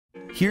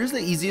Here's the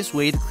easiest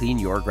way to clean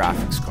your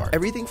graphics card.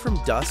 Everything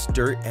from dust,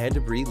 dirt, and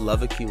debris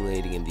love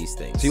accumulating in these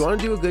things. So you want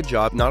to do a good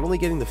job not only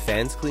getting the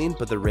fans clean,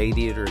 but the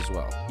radiator as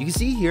well. You can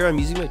see here I'm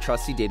using my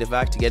trusty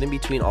Datavac to get in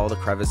between all the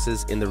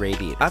crevices in the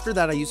radiator. After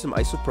that, I use some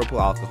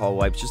isopropyl alcohol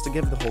wipes just to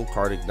give the whole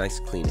card a nice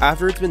clean.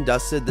 After it's been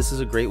dusted, this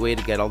is a great way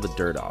to get all the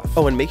dirt off.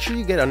 Oh, and make sure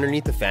you get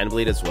underneath the fan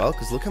blade as well,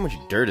 because look how much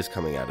dirt is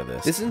coming out of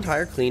this. This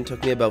entire clean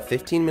took me about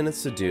 15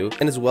 minutes to do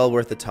and is well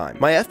worth the time.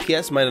 My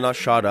FPS might have not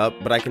shot up,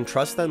 but I can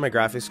trust that my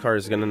graphics card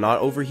is going to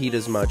not overheat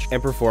as much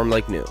and perform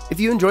like new. If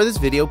you enjoy this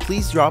video,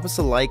 please drop us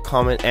a like,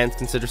 comment, and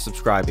consider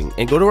subscribing,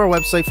 and go to our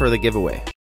website for the giveaway.